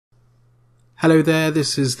Hello there,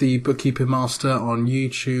 this is the Bookkeeping Master on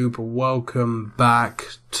YouTube. Welcome back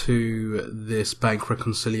to this bank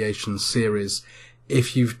reconciliation series.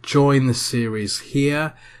 If you've joined the series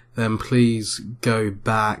here, then please go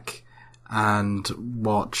back and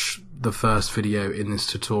watch the first video in this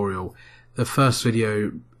tutorial. The first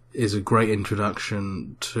video is a great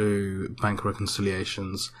introduction to bank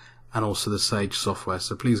reconciliations and also the Sage software,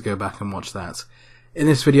 so please go back and watch that. In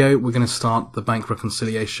this video, we're going to start the bank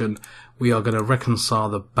reconciliation. We are going to reconcile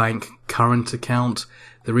the bank current account.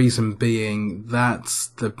 The reason being that's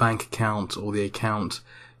the bank account or the account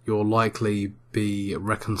you'll likely be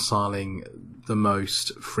reconciling the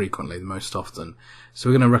most frequently, the most often. So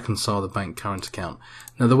we're going to reconcile the bank current account.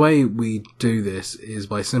 Now the way we do this is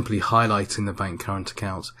by simply highlighting the bank current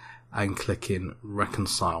account and clicking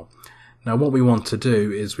Reconcile. Now what we want to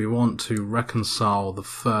do is we want to reconcile the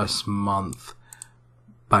first month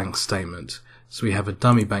bank statement. So we have a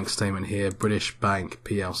dummy bank statement here, British Bank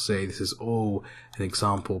PLC. This is all an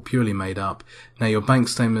example, purely made up. Now your bank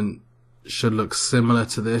statement should look similar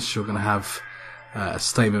to this. You're going to have a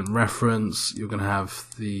statement reference, you're going to have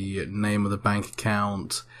the name of the bank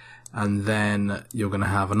account, and then you're going to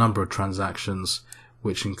have a number of transactions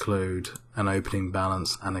which include an opening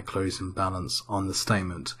balance and a closing balance on the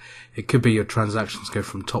statement. It could be your transactions go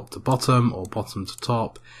from top to bottom or bottom to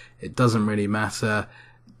top. It doesn't really matter,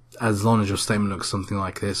 as long as your statement looks something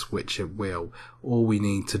like this, which it will. All we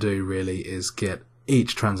need to do really is get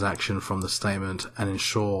each transaction from the statement and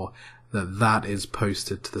ensure that that is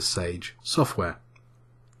posted to the Sage software.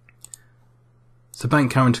 So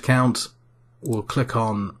bank current account, we'll click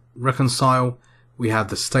on Reconcile. We have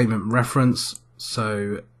the statement reference,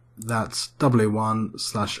 so that's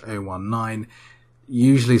 001/019.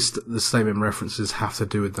 Usually the statement references have to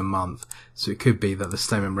do with the month, so it could be that the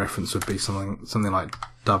statement reference would be something like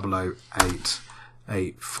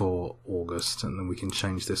 00884 August, and then we can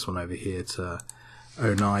change this one over here to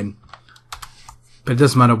 09. But it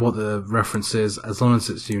doesn't matter what the reference is as long as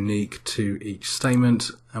it's unique to each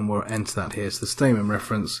statement, and we'll enter that here. So the statement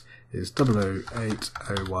reference is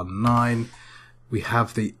 0088019. We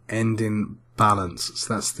have the ending balance,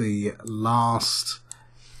 so that's the last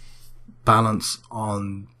balance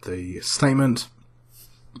on the statement.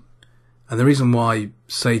 And the reason why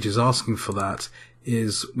Sage is asking for that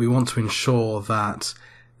is we want to ensure that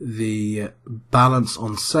the balance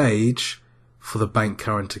on Sage for the bank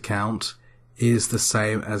current account is the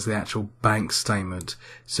same as the actual bank statement.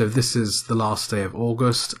 So if this is the last day of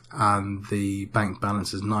August and the bank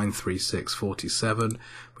balance is 936.47,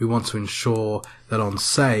 we want to ensure that on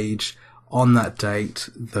Sage, on that date,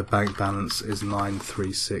 the bank balance is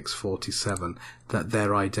 936.47, that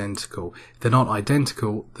they're identical. If they're not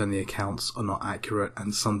identical, then the accounts are not accurate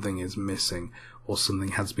and something is missing or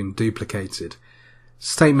something has been duplicated.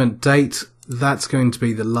 Statement date, that's going to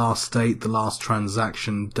be the last date, the last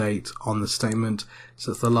transaction date on the statement.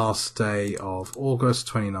 So it's the last day of August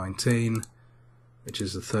 2019, which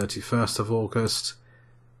is the 31st of August.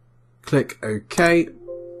 Click OK.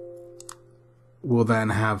 We'll then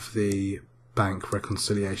have the bank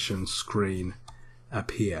reconciliation screen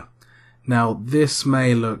appear. Now this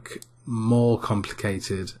may look more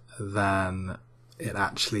complicated than it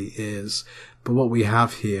actually is, but what we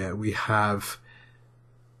have here, we have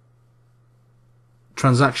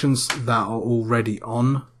transactions that are already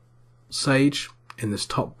on Sage in this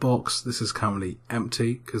top box. This is currently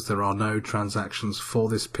empty because there are no transactions for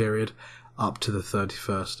this period up to the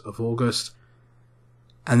 31st of August.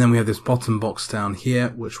 And then we have this bottom box down here,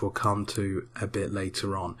 which we'll come to a bit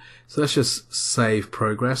later on. So let's just save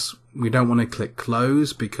progress. We don't want to click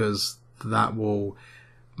close because that will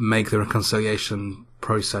make the reconciliation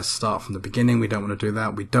process start from the beginning. We don't want to do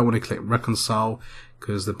that. We don't want to click reconcile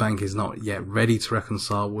because the bank is not yet ready to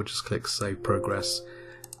reconcile. We'll just click save progress,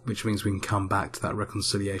 which means we can come back to that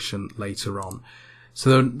reconciliation later on.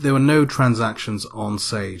 So there were no transactions on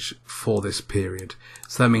Sage for this period.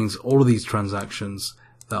 So that means all of these transactions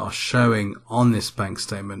that are showing on this bank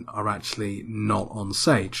statement are actually not on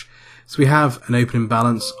Sage. So we have an opening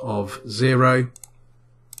balance of 0.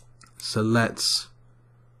 So let's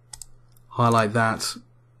highlight that.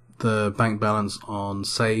 The bank balance on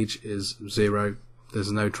Sage is 0.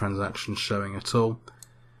 There's no transaction showing at all.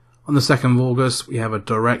 On the 2nd of August, we have a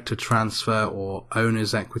director transfer or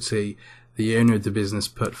owner's equity. The owner of the business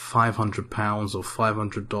put £500 or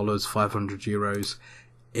 $500, 500 euros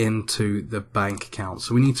into the bank account.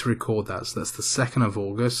 So we need to record that. So that's the 2nd of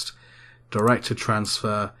August, director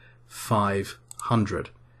transfer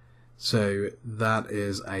 500. So that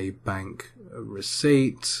is a bank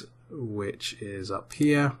receipt, which is up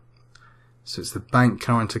here. So it's the bank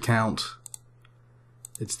current account.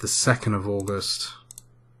 It's the 2nd of August.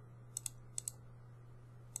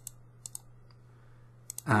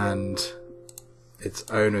 And it's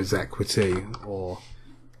owner's equity or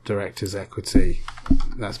director's equity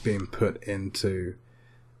that's being put into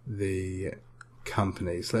the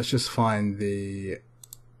company. So let's just find the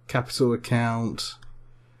capital account,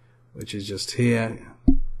 which is just here,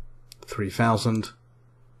 3,000.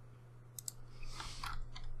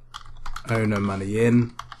 Owner money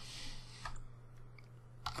in,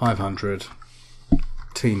 500,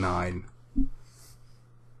 T9,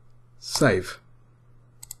 save.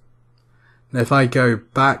 Now if I go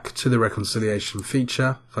back to the reconciliation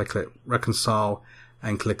feature, if I click Reconcile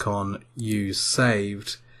and click on Use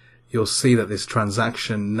Saved, you'll see that this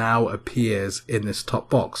transaction now appears in this top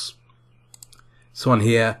box. So on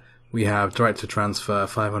here we have Director Transfer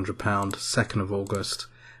 £500, 2nd of August,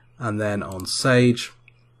 and then on Sage,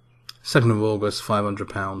 2nd of August,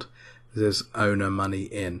 £500, there's owner money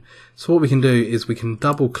in. So what we can do is we can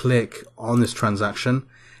double click on this transaction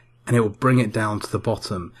and it will bring it down to the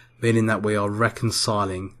bottom, meaning that we are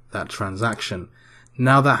reconciling that transaction.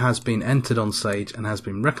 Now that has been entered on Sage and has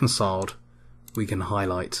been reconciled, we can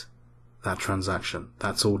highlight that transaction.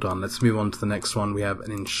 That's all done. Let's move on to the next one. We have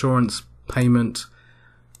an insurance payment,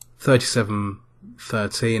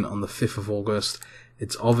 37.13 on the 5th of August.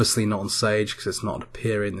 It's obviously not on Sage because it's not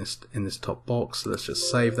appearing in this top box. So let's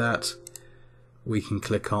just save that. We can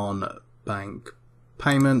click on bank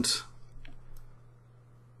payment.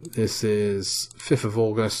 This is 5th of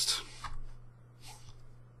August.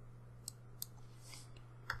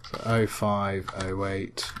 So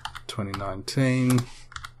 0508 2019.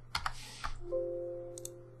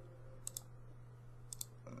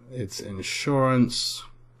 It's insurance.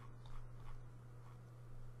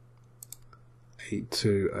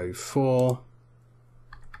 8204.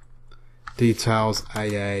 Details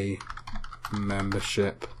AA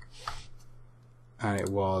membership, and it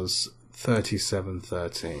was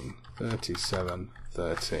 3713.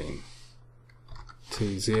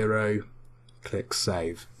 T0. Click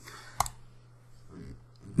Save.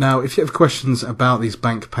 Now, if you have questions about these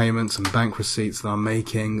bank payments and bank receipts that I'm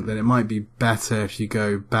making, then it might be better if you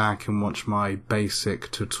go back and watch my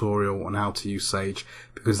basic tutorial on how to use Sage,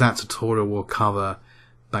 because that tutorial will cover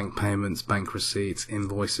bank payments, bank receipts,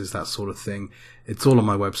 invoices, that sort of thing. It's all on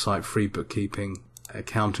my website,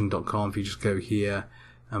 freebookkeepingaccounting.com. If you just go here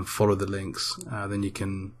and follow the links, then you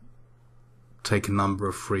can take a number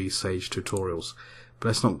of free Sage tutorials. But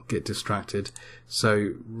let's not get distracted.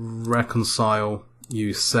 So reconcile,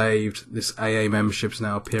 use saved. This AA membership is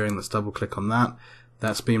now appearing. Let's double click on that.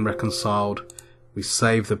 That's been reconciled. We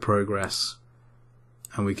save the progress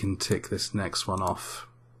and we can tick this next one off.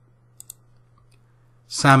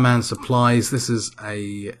 Sandman Supplies, this is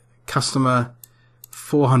a customer,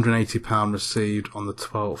 £480 received on the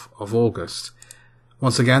 12th of August.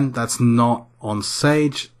 Once again, that's not on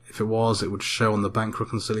Sage. If it was, it would show on the bank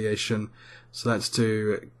reconciliation. So let's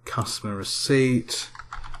do customer receipt,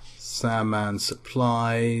 Sandman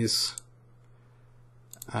Supplies,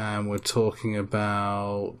 and we're talking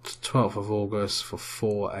about 12th of August for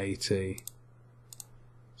 480.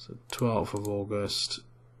 So 12th of August,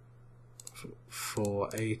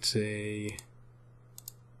 480.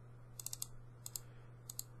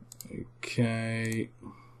 Okay,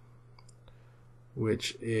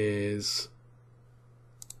 which is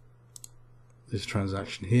this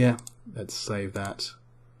transaction here. Let's save that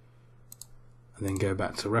and then go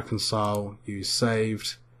back to reconcile, use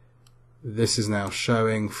saved. This is now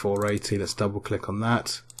showing 480. Let's double click on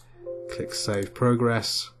that, click save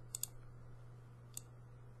progress,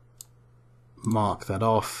 mark that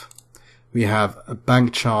off. We have a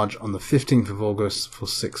bank charge on the 15th of August for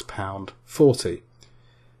 £6.40.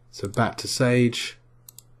 So back to Sage,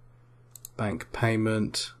 bank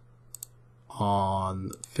payment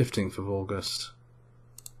on 15th of August.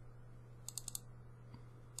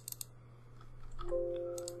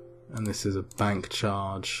 And this is a bank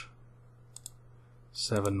charge,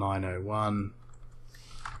 7901.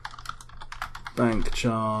 Bank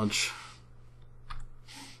charge,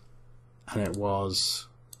 and it was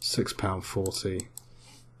 £6.40.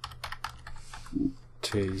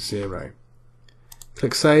 T0.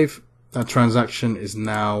 Click save. That transaction is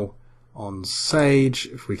now on Sage.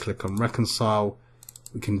 If we click on reconcile,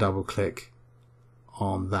 we can double click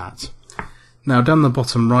on that. Now down the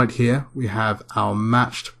bottom right here we have our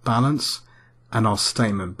matched balance and our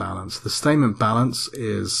statement balance. The statement balance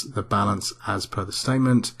is the balance as per the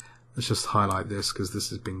statement. Let's just highlight this because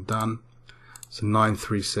this has been done. So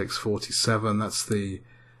 936.47, that's the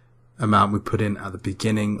amount we put in at the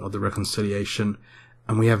beginning of the reconciliation,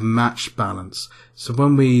 and we have matched balance. So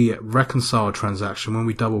when we reconcile a transaction, when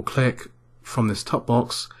we double click from this top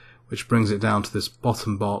box, which brings it down to this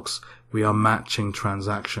bottom box, we are matching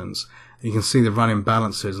transactions. And you can see the running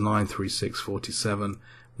balance is 93647,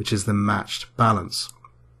 which is the matched balance.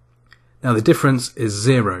 Now the difference is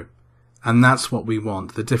 0, and that's what we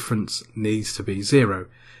want. The difference needs to be 0.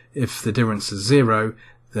 If the difference is 0,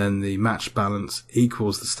 then the matched balance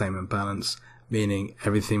equals the statement balance, meaning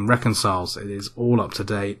everything reconciles. It is all up to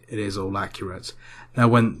date. It is all accurate. Now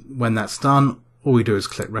when that's done, all we do is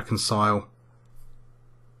click reconcile,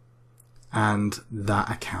 and that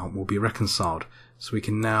account will be reconciled. So we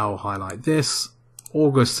can now highlight this.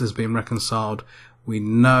 August has been reconciled. We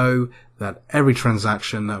know that every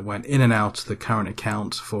transaction that went in and out of the current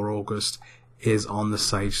account for August is on the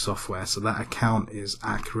Sage software. So that account is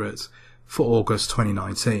accurate for August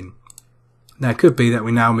 2019. Now it could be that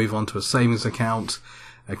we now move on to a savings account,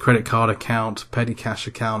 a credit card account, petty cash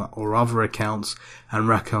account, or other accounts and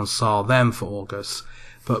reconcile them for August.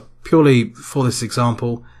 But purely for this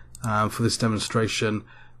example, for this demonstration,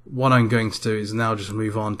 what I'm going to do is now just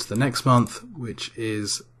move on to the next month, which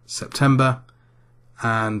is September,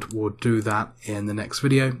 and we'll do that in the next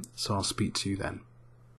video. So I'll speak to you then.